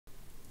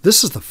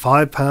This is the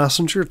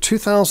 5-passenger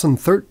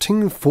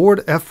 2013 Ford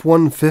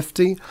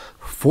F150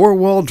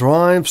 4-wheel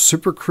drive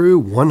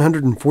SuperCrew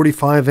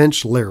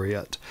 145-inch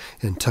Lariat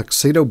in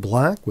tuxedo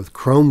black with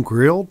chrome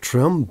grille,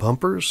 trim,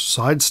 bumpers,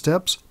 side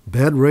steps,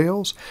 bed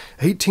rails,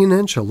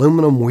 18-inch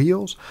aluminum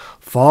wheels,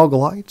 fog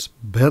lights,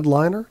 bed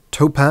liner,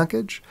 tow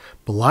package,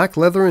 black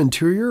leather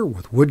interior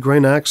with wood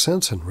grain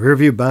accents and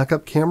rear-view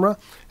backup camera,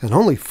 and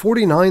only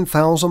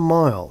 49,000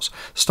 miles.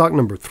 Stock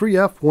number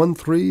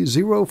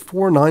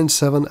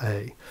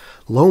 3F130497A.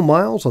 Low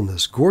miles on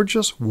this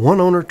gorgeous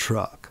one-owner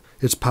truck.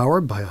 It's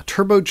powered by a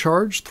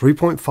turbocharged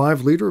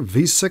 3.5-liter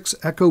V6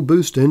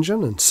 EcoBoost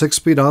engine and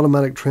 6-speed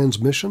automatic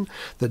transmission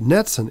that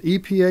nets an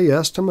EPA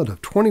estimate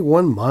of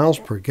 21 miles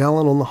per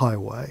gallon on the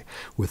highway.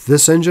 With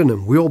this engine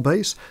and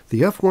wheelbase,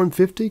 the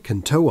F-150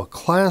 can tow a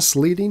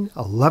class-leading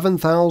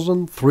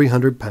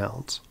 11,300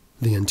 pounds.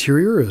 The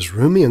interior is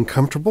roomy and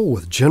comfortable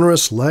with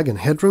generous leg and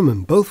headroom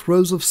in both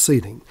rows of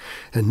seating.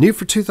 And new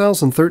for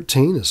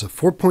 2013 is a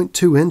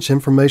 4.2-inch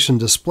information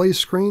display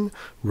screen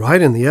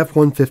right in the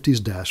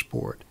F-150's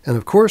dashboard. And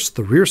of course,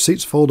 the rear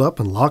seats fold up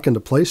and lock into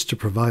place to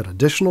provide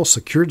additional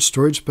secured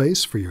storage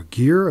space for your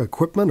gear,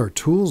 equipment, or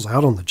tools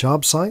out on the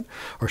job site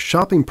or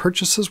shopping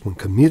purchases when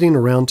commuting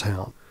around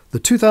town. The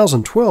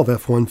 2012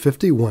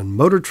 F-150 won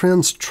Motor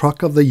Trend's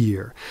Truck of the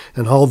Year,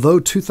 and although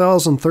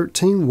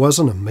 2013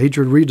 wasn't a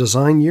major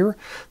redesign year,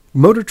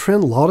 Motor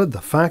Trend lauded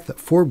the fact that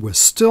Ford was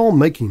still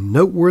making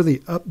noteworthy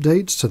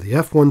updates to the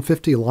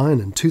F-150 line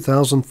in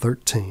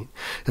 2013.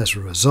 As a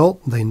result,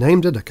 they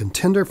named it a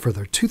contender for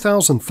their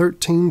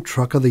 2013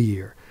 Truck of the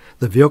Year.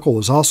 The vehicle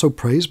was also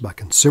praised by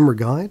Consumer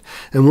Guide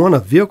and won a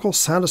Vehicle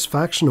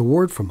Satisfaction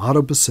Award from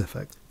Auto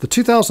Pacific. The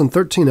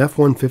 2013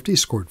 F-150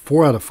 scored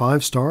 4 out of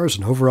 5 stars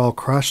in overall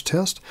crash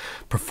test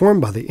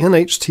performed by the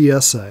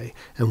NHTSA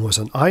and was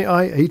an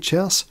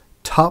IIHS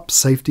top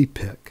safety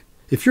pick.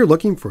 If you're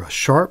looking for a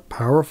sharp,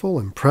 powerful,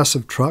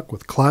 impressive truck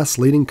with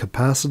class-leading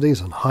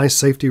capacities and high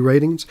safety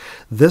ratings,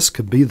 this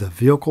could be the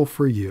vehicle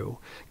for you.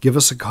 Give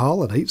us a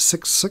call at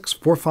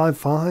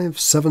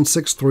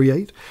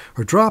 866-455-7638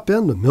 or drop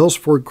in to Mills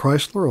Ford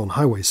Chrysler on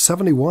Highway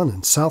 71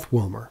 in South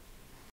Willmar.